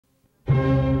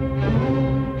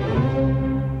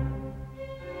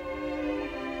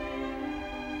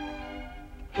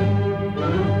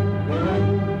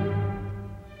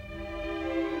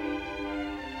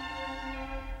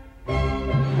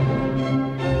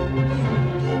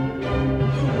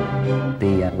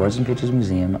Words and Pictures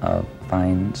Museum of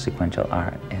Fine Sequential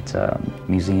Art. It's a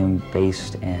museum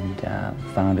based and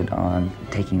founded on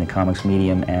taking the comics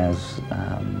medium as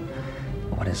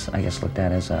what is, I guess, looked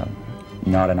at as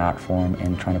not an art form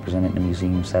and trying to present it in a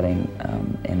museum setting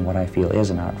in what I feel is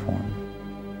an art form.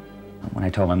 When I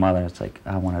told my mother, it's like,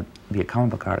 I want to be a comic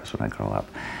book artist when I grow up.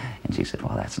 And she said,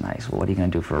 well, that's nice. Well, what are you going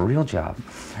to do for a real job?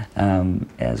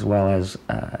 As well as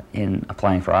in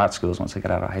applying for art schools, once I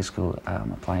got out of high school,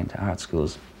 applying to art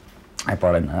schools, I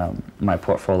brought in my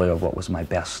portfolio of what was my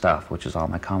best stuff, which is all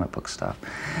my comic book stuff.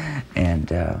 And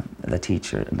the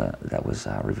teacher that was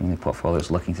reviewing the portfolio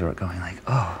was looking through it going like,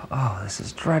 oh, this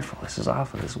is dreadful, this is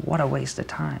awful, what a waste of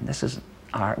time. This is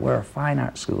art, we're a fine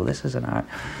art school, this isn't art.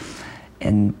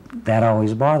 And that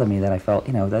always bothered me, that I felt,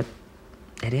 you know, that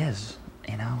it is,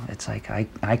 you know, it's like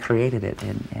I created it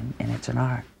and it's an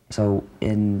art. So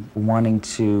in wanting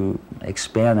to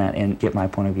expand that and get my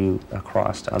point of view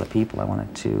across to other people, I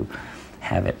wanted to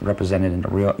have it represented in a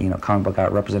real, you know, comic book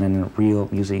art represented in a real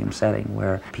museum setting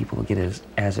where people will get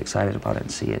as excited about it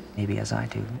and see it maybe as I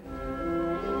do.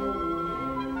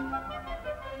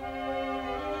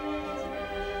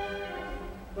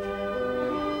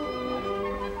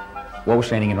 What we're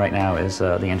standing in right now is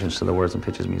the entrance to the Words and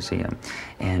Pictures Museum,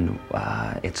 and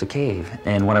it's a cave.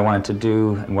 And what I wanted to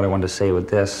do, and what I wanted to say with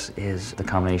this, is the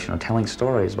combination of telling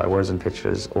stories by words and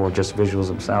pictures, or just visuals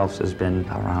themselves, has been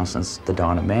around since the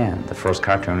dawn of man. The first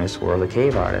cartoonists were the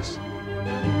cave artists.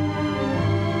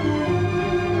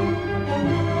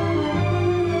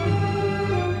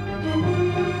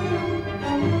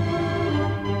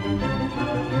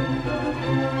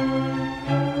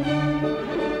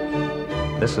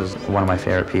 This is one of my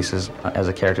favorite pieces. As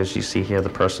a character, as you see here, the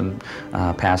person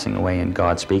passing away and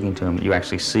God speaking to him, you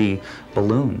actually see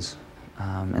balloons.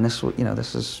 And this, you know,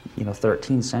 this is, you know,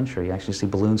 13th century. You actually see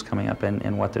balloons coming up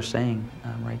in what they're saying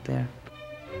right there.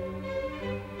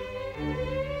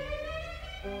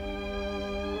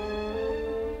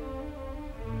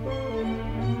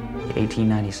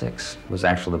 "1896 was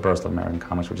actually the birth of American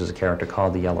comics, which is a character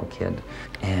called the Yellow Kid.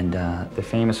 And the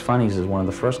Famous Funnies is one of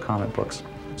the first comic books.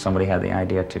 Somebody had the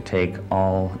idea to take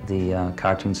all the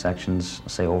cartoon sections,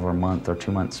 say over a month or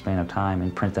 2 month span of time,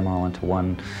 and print them all into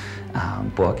one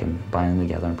book and bind them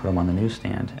together and put them on the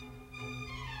newsstand.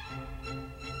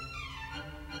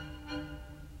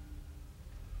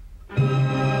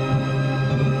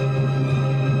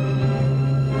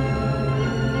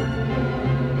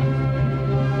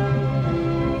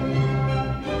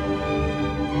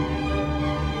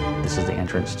 This is the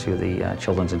entrance to the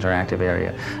children's interactive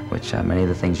area, which many of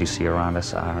the things you see around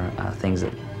us are things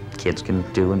that kids can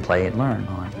do and play and learn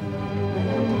on.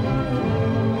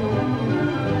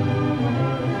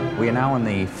 We are now on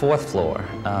the 4th floor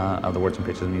of the Words and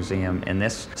Pictures Museum, and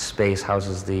this space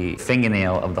houses the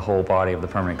fingernail of the whole body of the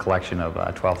permanent collection of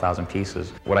 12,000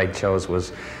 pieces. What I chose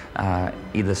was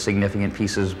either significant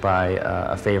pieces by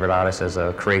a favorite artist as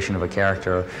a creation of a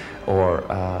character, or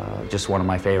just one of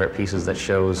my favorite pieces that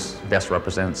best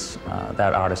represents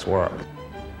that artist's work.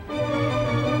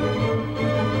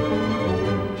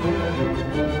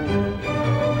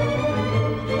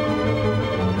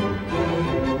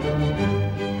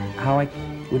 How I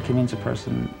would convince a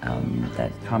person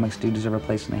that comics do deserve a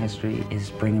place in the history is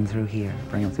bring them through here,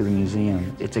 bring them through the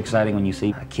museum. It's exciting when you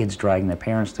see kids dragging their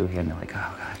parents through here and they're like,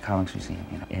 oh God, comics museum,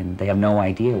 you know, and they have no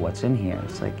idea what's in here.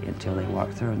 It's like until they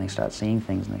walk through and they start seeing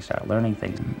things and they start learning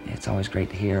things. It's always great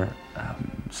to hear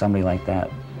somebody like that,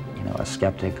 you know, a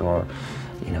skeptic or,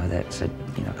 you know, that said,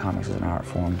 you know, comics is an art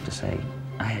form, to say,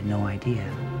 I had no idea.